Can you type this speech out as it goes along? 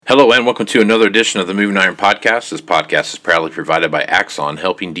Hello and welcome to another edition of the Moving Iron Podcast. This podcast is proudly provided by Axon,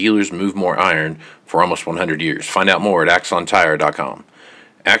 helping dealers move more iron for almost 100 years. Find out more at axontire.com.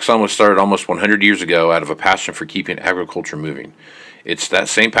 Axon was started almost 100 years ago out of a passion for keeping agriculture moving. It's that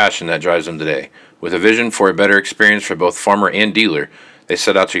same passion that drives them today. With a vision for a better experience for both farmer and dealer, they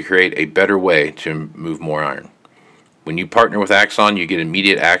set out to create a better way to move more iron. When you partner with Axon, you get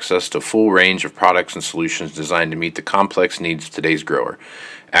immediate access to a full range of products and solutions designed to meet the complex needs of today's grower.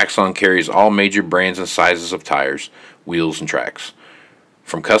 Axon carries all major brands and sizes of tires, wheels, and tracks.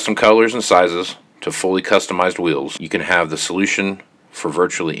 From custom colors and sizes to fully customized wheels, you can have the solution for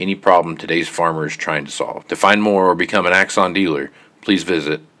virtually any problem today's farmer is trying to solve. To find more or become an Axon dealer, please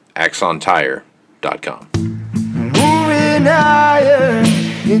visit axontire.com. Moving iron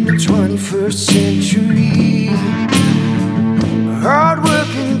in the 21st century.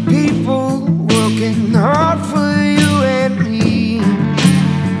 Hard-working people working hard for you and me.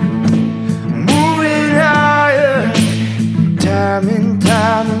 Moving iron, time and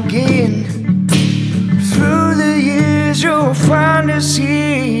time again. Through the years you'll find us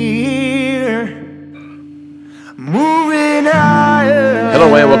here. Moving iron.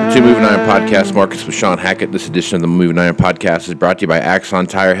 Hello and welcome to Moving Iron Podcast Markets with Shawn Hackett. This edition of the Moving Iron Podcast is brought to you by Axon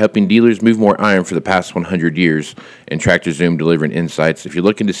Tire, helping dealers move more iron for the past 100 years, and Tractor Zoom delivering insights. If you're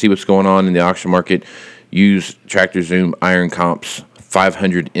looking to see what's going on in the auction market, use Tractor Zoom Iron Comps,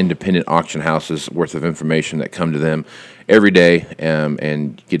 500 independent auction houses worth of information that come to them every day,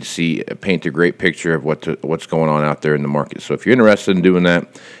 and get to paint a great picture of what's going on out there in the market. So if you're interested in doing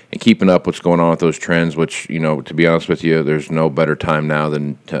that and keeping up what's going on with those trends, which, to be honest with you, there's no better time now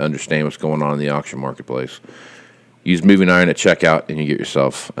than to understand what's going on in the auction marketplace. Use Moving Iron at checkout, and you get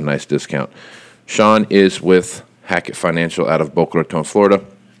yourself a nice discount. Shawn is with Hackett Financial out of Boca Raton, Florida,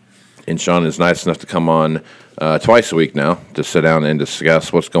 and Shawn is nice enough to come on twice a week now to sit down and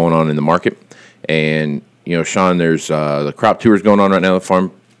discuss what's going on in the market. And Shawn, there's the crop tour is going on right now.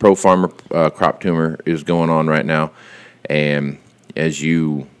 The Pro Farmer crop tour is going on right now, and as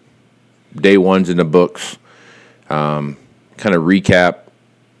day one's in the books, kind of recap.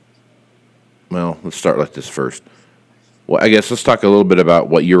 Well, let's start like this first. Well, I guess let's talk a little bit about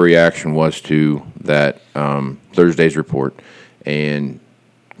what your reaction was to that Thursday's report, and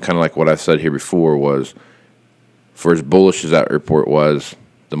kind of like what I said here before was, for as bullish as that report was,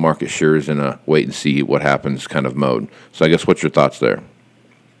 the market sure is in a wait and see what happens kind of mode. So I guess what's your thoughts there?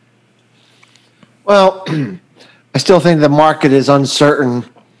 Well, I still think the market is uncertain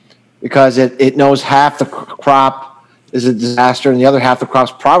because it knows half the crop is a disaster and the other half the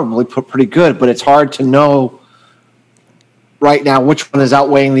crop's probably pretty good, but it's hard to know right now which one is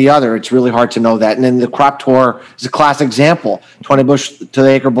outweighing the other. It's really hard to know that. And then the crop tour is a classic example. 20 bushel to the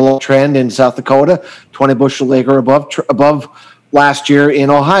acre below trend in South Dakota, 20 bushel to the acre above last year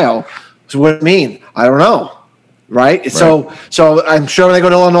in Ohio. So what does it mean? I don't know. Right? So I'm sure when they go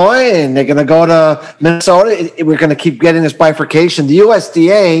to Illinois and they're going to go to Minnesota, we're going to keep getting this bifurcation. The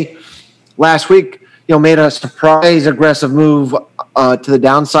USDA last week, made a surprise aggressive move to the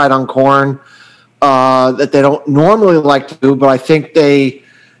downside on corn that they don't normally like to do, but I think they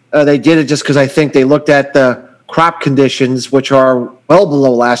did it just because I think they looked at the crop conditions, which are well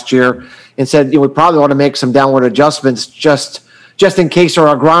below last year, and said, we probably want to make some downward adjustments just in case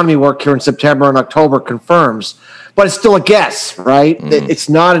our agronomy work here in September and October confirms. But it's still a guess, right? Mm-hmm. It's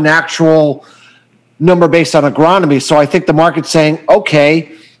not an actual number based on agronomy. So I think the market's saying,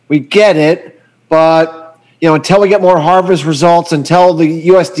 okay, we get it, but until we get more harvest results, until the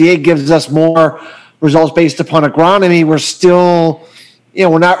USDA gives us more results based upon agronomy, we're still,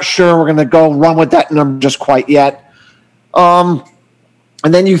 we're not sure we're going to go run with that number just quite yet. And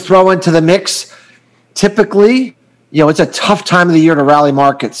then you throw into the mix, typically, it's a tough time of the year to rally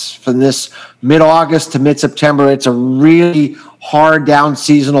markets. From this mid-August to mid-September, it's a really hard down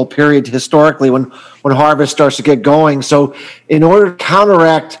seasonal period historically when harvest starts to get going. So in order to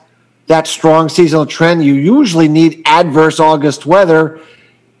counteract that strong seasonal trend, you usually need adverse August weather.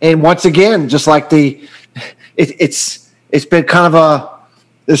 And once again, just like it's been kind of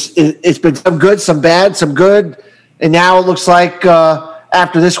it's been some good, some bad, some good. And now it looks like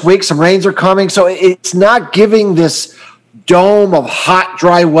after this week, some rains are coming. So it's not giving this dome of hot,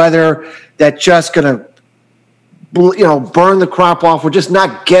 dry weather that's just going to, burn the crop off. We're just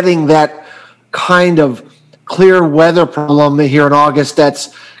not getting that kind of clear weather problem here in August that's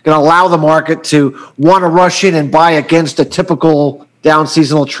going to allow the market to want to rush in and buy against a typical down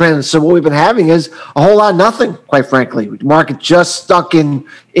seasonal trend. So what we've been having is a whole lot of nothing, quite frankly. The market just stuck in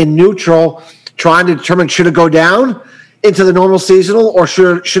neutral, trying to determine should it go down into the normal seasonal or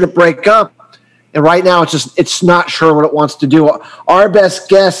should it break up And right now, it's not sure what it wants to do. Our best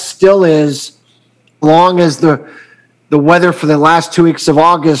guess still is, as long as the weather for the last 2 weeks of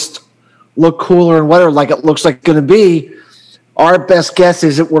August look cooler and wetter like it looks like it's going to be, our best guess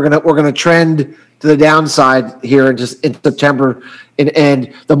is that we're gonna trend to the downside here in September,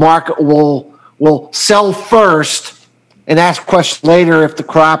 and the market will sell first and ask questions later if the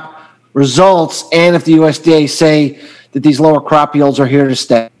crop results and if the USDA say that these lower crop yields are here to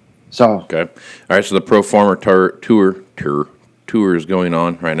stay. So okay, all right. So the Pro Farmer tour is going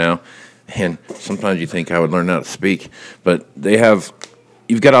on right now, and sometimes you think I would learn how to speak, but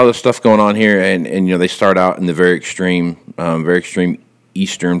you've got all this stuff going on here, and they start out in the very extreme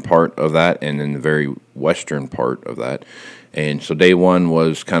eastern part of that, and then the very western part of that. And so day one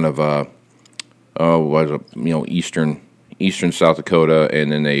was kind of eastern South Dakota,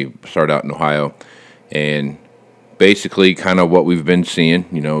 and then they start out in Ohio, and basically kind of what we've been seeing.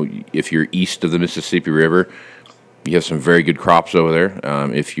 If you're east of the Mississippi River, you have some very good crops over there.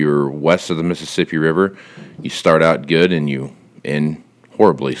 If you're west of the Mississippi River, you start out good and you end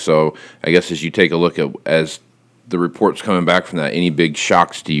horribly. So I guess as you take a look at as the reports coming back from that, any big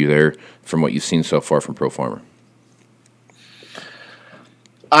shocks to you there from what you've seen so far from Pro Farmer?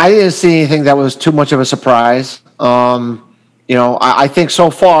 I didn't see anything that was too much of a surprise. I think so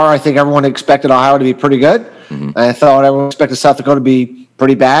far, I think everyone expected Ohio to be pretty good. Mm-hmm. I thought everyone expected South Dakota to be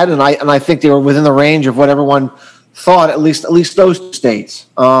pretty bad, and I think they were within the range of what everyone thought. At least those two states.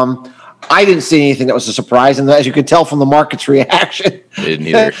 I didn't see anything that was a surprise, and as you can tell from the market's reaction, didn't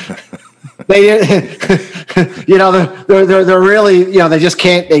either. They, they're really, they just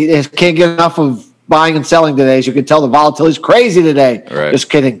can't get enough of buying and selling today. As you can tell, the volatility is crazy today. Right. Just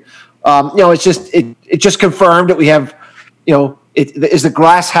kidding. It's just it just confirmed that we have, is the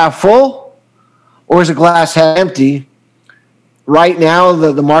glass half full or is the glass half empty? Right now,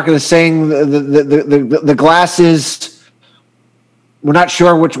 the market is saying the glass is. We're not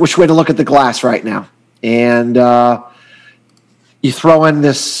sure which way to look at the glass right now, and you throw in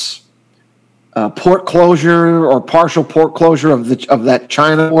this port closure or partial port closure of that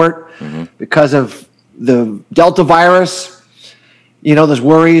China port because of the Delta virus. There's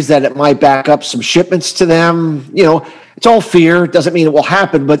worries that it might back up some shipments to them. It's all fear. It doesn't mean it will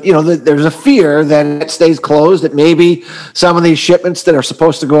happen, but there's a fear that it stays closed. That maybe some of these shipments that are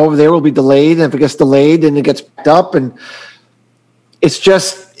supposed to go over there will be delayed, and if it gets delayed, then it gets backed up and. It's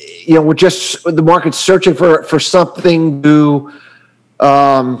just, the market's searching for something to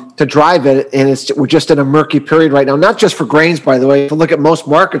drive it, and we're just in a murky period right now. Not just for grains, by the way. If you look at most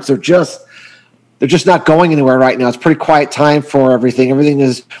markets, they're just not going anywhere right now. It's a pretty quiet time for everything.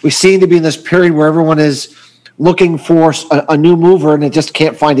 We seem to be in this period where everyone is looking for a new mover, and they just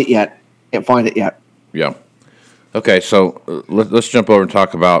can't find it yet. Yeah. Okay, so let's jump over and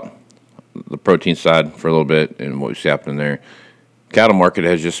talk about the protein side for a little bit and what we see happening there. Cattle market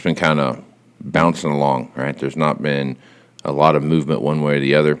has just been kind of bouncing along, right? There's not been a lot of movement one way or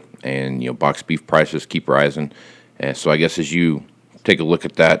the other, and box beef prices keep rising. And so I guess as you take a look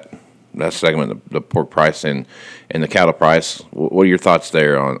at that segment, the pork price and the cattle price, what are your thoughts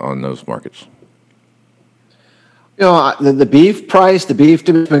there on those markets? The beef price, the beef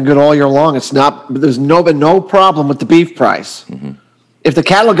has been good all year long. There's been no problem with the beef price. Mm-hmm. If the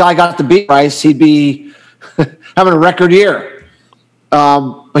cattle guy got the beef price, he'd be having a record year.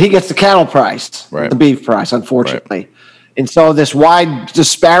 But he gets the cattle price, right. The beef price, unfortunately. Right. And so this wide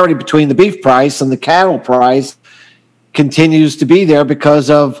disparity between the beef price and the cattle price continues to be there because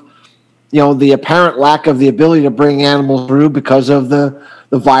of, the apparent lack of the ability to bring animals through because of the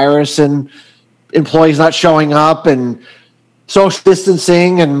virus and employees not showing up and social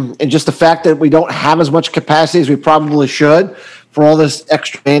distancing and just the fact that we don't have as much capacity as we probably should for all this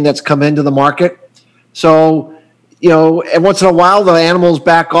extra demand that's come into the market. So, and once in a while, the animals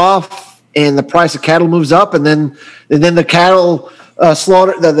back off and the price of cattle moves up, and then the cattle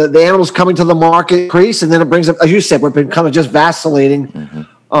slaughter, the animals coming to the market increase, and then it brings up, as you said, we've been kind of just vacillating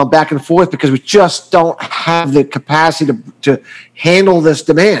back and forth because we just don't have the capacity to handle this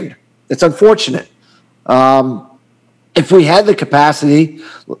demand. It's unfortunate. If we had the capacity,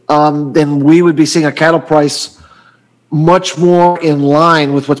 then we would be seeing a cattle price much more in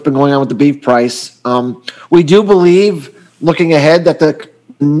line with what's been going on with the beef price. We do believe, looking ahead, that the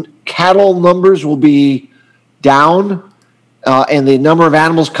cattle numbers will be down and the number of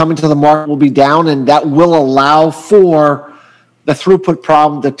animals coming to the market will be down, and that will allow for the throughput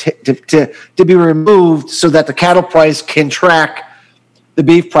problem to be removed so that the cattle price can track the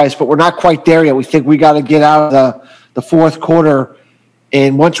beef price. But we're not quite there yet. We think we got to get out of the fourth quarter.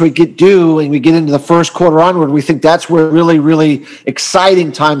 And once we get due and we get into the first quarter onward, we think that's where really, really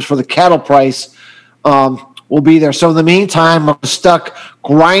exciting times for the cattle price will be there. So in the meantime, we're stuck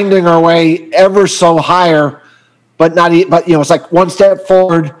grinding our way ever so higher, but it's like one step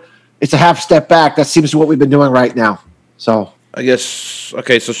forward, it's a half step back. That seems to be what we've been doing right now. So I guess,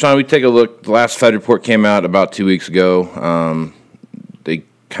 okay, so Shawn, we take a look. The last Fed report came out about 2 weeks ago. They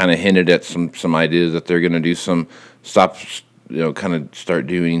kind of hinted at some ideas that they're going to do some kind of start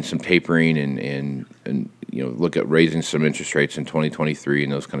doing some tapering and look at raising some interest rates in 2023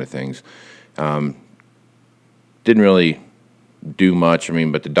 and those kind of things. Didn't really do much. I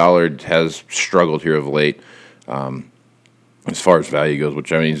mean, but the dollar has struggled here of late as far as value goes,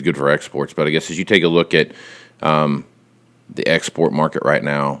 which I mean is good for exports. But I guess as you take a look at the export market right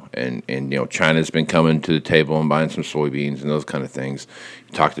now, and China's been coming to the table and buying some soybeans and those kind of things.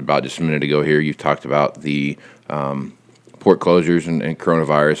 You talked about just a minute ago here. You've talked about the port closures and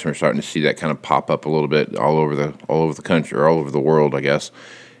coronavirus, and we're starting to see that kind of pop up a little bit all over the country, or all over the world, I guess.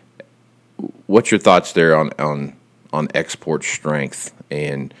 What's your thoughts there on export strength,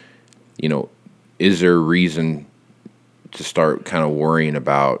 and is there a reason to start kind of worrying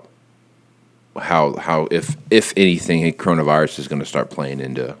about how if anything, coronavirus is going to start playing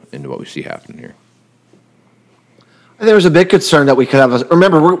into what we see happening here? There was a big concern that we could have.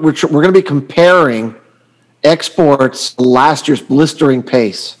 Remember, we're going to be comparing exports to last year's blistering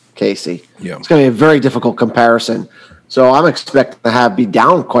pace, Casey. Yeah. It's going to be a very difficult comparison. So I'm expecting to be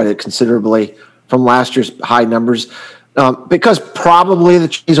down quite considerably from last year's high numbers, because probably the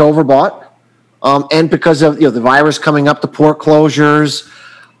Chinese overbought, and because of the virus coming up, the port closures.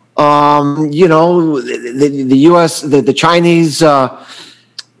 The U.S., the Chinese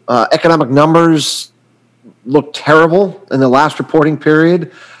economic numbers look terrible in the last reporting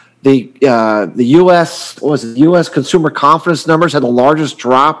period. The U.S. U.S. consumer confidence numbers had the largest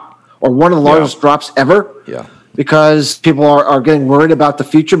drop, or one of the largest drops ever. Yeah. Because people are getting worried about the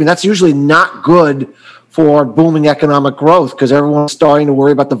future. I mean, that's usually not good for booming economic growth, because everyone's starting to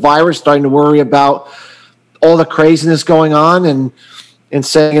worry about the virus, starting to worry about all the craziness going on, and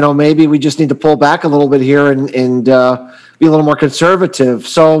saying, maybe we just need to pull back a little bit here and be a little more conservative.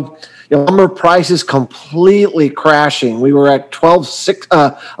 So, lumber prices completely crashing. We were at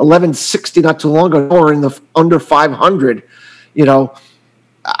 1160 not too long ago. We're in the under 500.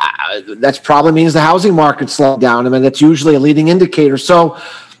 That probably means the housing market slowed down. I mean, that's usually a leading indicator. So,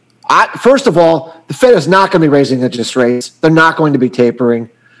 first of all, the Fed is not going to be raising interest rates. They're not going to be tapering.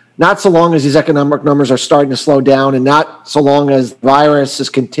 Not so long as these economic numbers are starting to slow down, and not so long as the virus is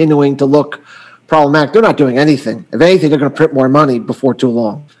continuing to look problematic. They're not doing anything. If anything, they're going to print more money before too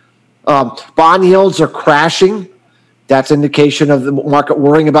long. Bond yields are crashing. That's indication of the market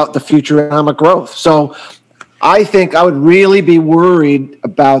worrying about the future economic growth. So I think I would really be worried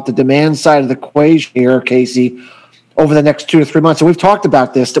about the demand side of the equation here, Casey, over the next 2 to 3 months. And we've talked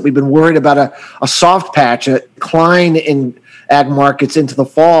about this, that we've been worried about a soft patch, a decline in ag markets into the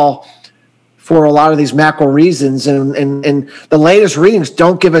fall for a lot of these macro reasons. And the latest readings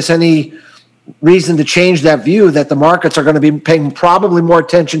don't give us any reason to change that view, that the markets are going to be paying probably more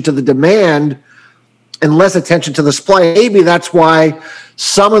attention to the demand and less attention to the supply. Maybe that's why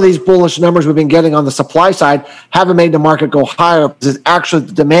some of these bullish numbers we've been getting on the supply side haven't made the market go higher, because it's actually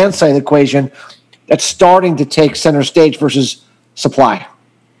the demand side of the equation that's starting to take center stage versus supply.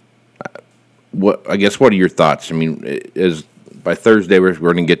 What are your thoughts? I mean, by Thursday we're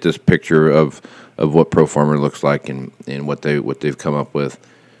going to get this picture of what pro farmer looks like and what they've come up with.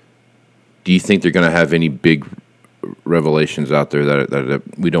 Do you think they're going to have any big revelations out there that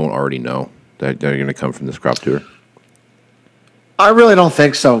we don't already know that are going to come from this crop tour? I really don't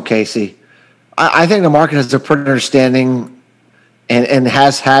think so, Casey. I think the market has a pretty understanding and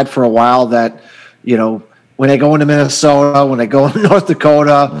has had for a while that, when they go into Minnesota, when they go into North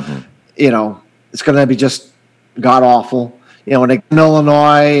Dakota, it's going to be just god awful. When they get in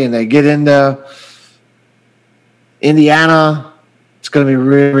Illinois and they get into Indiana, it's going to be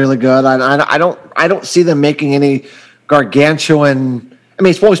really, really good. I don't see them making any gargantuan. I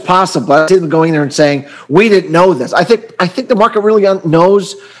mean, it's always possible, but I see them going there and saying, we didn't know this. I think the market really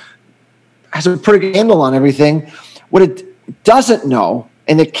has a pretty good handle on everything. What it doesn't know,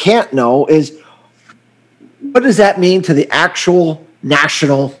 and it can't know, is what does that mean to the actual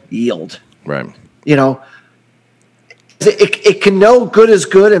national yield? Right. It can know good is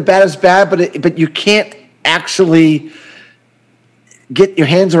good and bad is bad, but you can't actually get your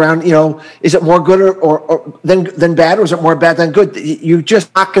hands around, is it more good or than bad, or is it more bad than good? You're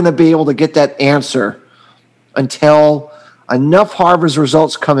just not going to be able to get that answer until enough harvest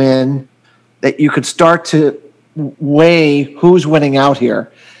results come in that you could start to weigh who's winning out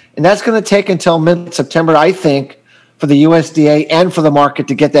here. And that's going to take until mid-September, I think, for the USDA and for the market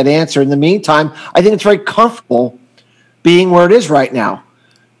to get that answer. In the meantime, I think it's very comfortable being where it is right now.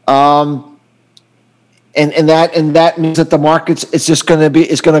 And that means that the markets it's going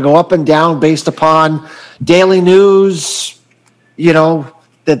to go up and down based upon daily news,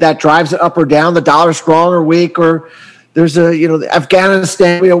 that drives it up or down, the dollar strong or weak, or there's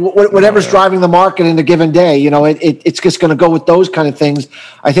Afghanistan, whatever's driving the market in a given day, it's just going to go with those kind of things.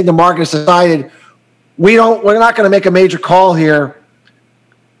 I think the market has decided we're not going to make a major call here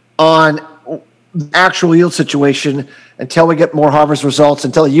on the actual yield situation until we get more harvest results,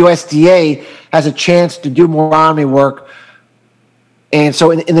 until the USDA has a chance to do more agronomy work. And so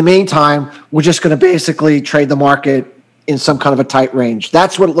in the meantime, we're just going to basically trade the market in some kind of a tight range.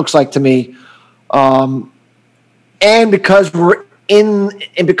 That's what it looks like to me. And because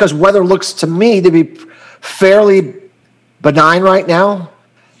because weather looks to me to be fairly benign right now,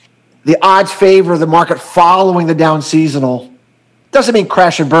 the odds favor the market following the down seasonal. Doesn't mean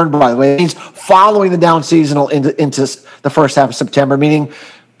crash and burn, by the way. It means following the down seasonal into the first half of September, meaning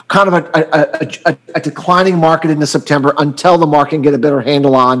kind of a declining market into September until the market can get a better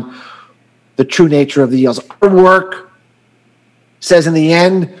handle on the true nature of the yields. Our work says in the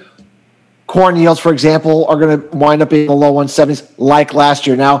end, corn yields, for example, are going to wind up being in the low 170s like last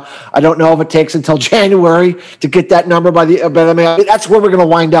year. Now, I don't know if it takes until January to get that number but I mean, that's where we're going to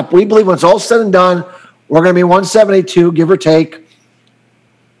wind up. We believe when it's all said and done, we're going to be 172, give or take,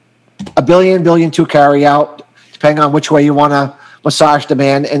 $1 billion, $1.2 billion carry out, depending on which way you want to massage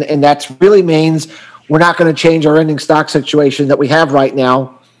demand. And that really means we're not going to change our ending stock situation that we have right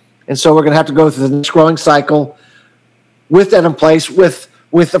now. And so we're going to have to go through the next growing cycle with that in place, with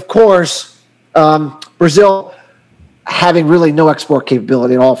of course, Brazil having really no export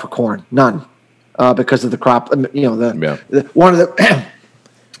capability at all for corn, none, because of the crop. One of the,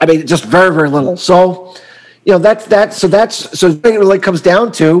 I mean, just very, very little. So, so it really comes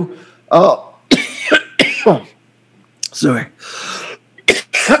down to, sorry.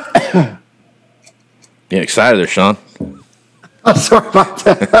 Yeah, excited there, Shawn. I'm sorry about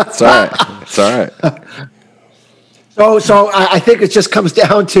that. It's all right. It's all right. So I think it just comes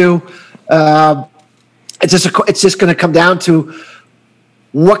down to it's just going to come down to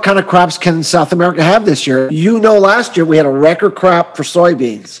what kind of crops can South America have this year. Last year we had a record crop for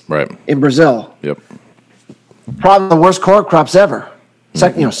soybeans, right, in Brazil. Yep, probably the worst corn crops ever.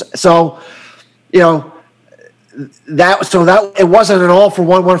 That it wasn't an all for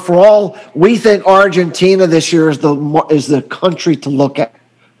one for all. We think Argentina this year is the country to look at.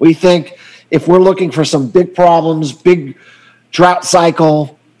 We think if we're looking for some big problems, big drought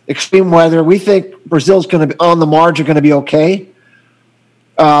cycle, extreme weather, we think Brazil's going to be on the margin, going to be okay.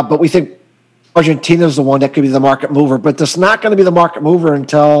 But we think Argentina is the one that could be the market mover. But that's not going to be the market mover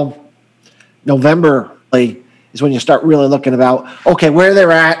until November is when you start really looking about, okay, where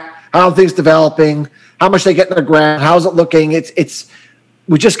they're at, how are things developing, how much they get in the ground, how's it looking.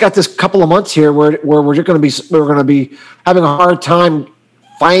 We just got this couple of months here where we're going to be having a hard time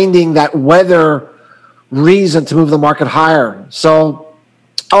finding that weather reason to move the market higher. So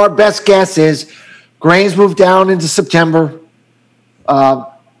our best guess is grains move down into September. The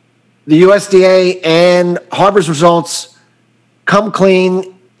USDA and harvest results come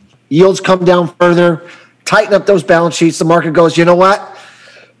clean, yields come down further, tighten up those balance sheets. The market goes, you know what?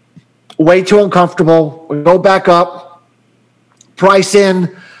 Way too uncomfortable. We go back up, price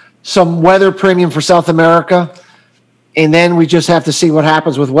in some weather premium for South America, and then we just have to see what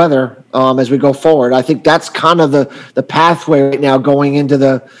happens with weather as we go forward. I think that's kind of the pathway right now going into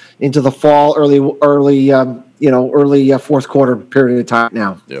the fall, early fourth quarter period of time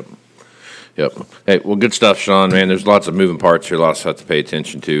now. Yep. Hey, well, good stuff, Shawn. Man, there's lots of moving parts here, lots of stuff to pay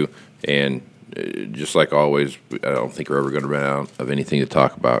attention to, and just like always, I don't think we're ever going to run out of anything to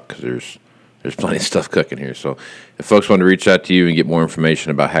talk about because there's plenty of stuff cooking here. So if folks want to reach out to you and get more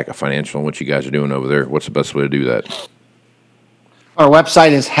information about Hackett Financial and what you guys are doing over there, what's the best way to do that? Our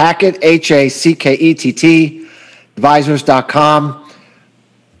website is Hackett, Hackett, advisors.com.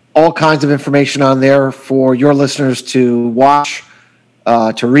 All kinds of information on there for your listeners to watch,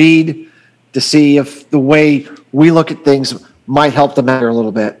 to read, to see if the way we look at things might help them out a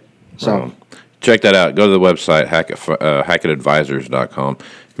little bit. So check that out. Go to the website, HackettAdvisors.com.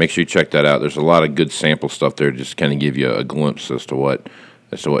 Make sure you check that out. There's a lot of good sample stuff there, just kind of give you a glimpse as to what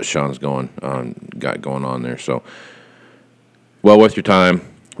Shawn's got going on there. So, well worth your time.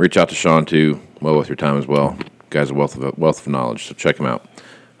 Reach out to Shawn too. Well worth your time as well. Guy's a wealth of knowledge. So check him out.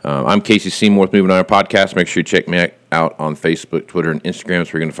 I'm Casey Seymour with Moving Iron Podcast. Make sure you check me out on Facebook, Twitter, and Instagram.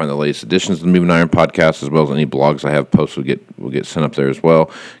 So you're going to find the latest editions of the Moving Iron Podcast, as well as any blogs I have posted will get sent up there as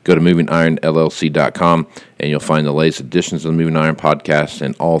well. Go to movingironllc.com, and you'll find the latest editions of the Moving Iron Podcast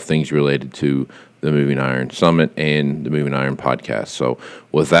and all things related to the Moving Iron Summit and the Moving Iron Podcast. So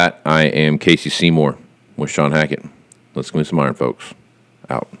with that, I am Casey Seymour with Shawn Hackett. Let's move some iron, folks.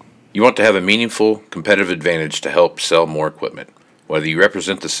 Out. You want to have a meaningful competitive advantage to help sell more equipment. Whether you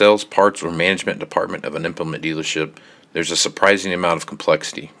represent the sales, parts, or management department of an implement dealership, there's a surprising amount of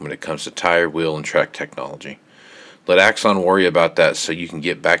complexity when it comes to tire, wheel, and track technology. Let Axon worry about that so you can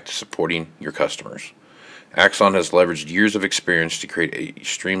get back to supporting your customers. Axon has leveraged years of experience to create a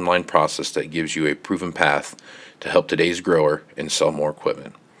streamlined process that gives you a proven path to help today's grower and sell more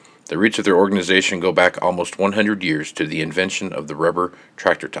equipment. The roots of their organization go back almost 100 years to the invention of the rubber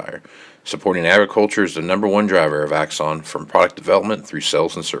tractor tire. Supporting agriculture is the number one driver of Axon, from product development through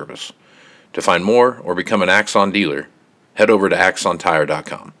sales and service. To find more or become an Axon dealer, head over to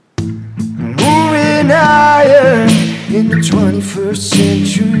axontire.com. Moving higher in the 21st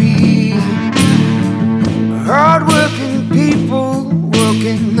century. Hard-working people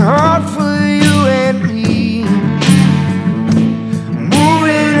working hard for you and me.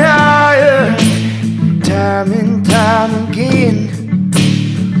 Moving higher, time and time again.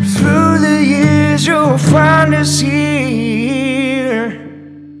 Through the years you'll find us here.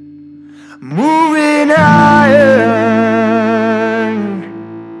 Moving higher.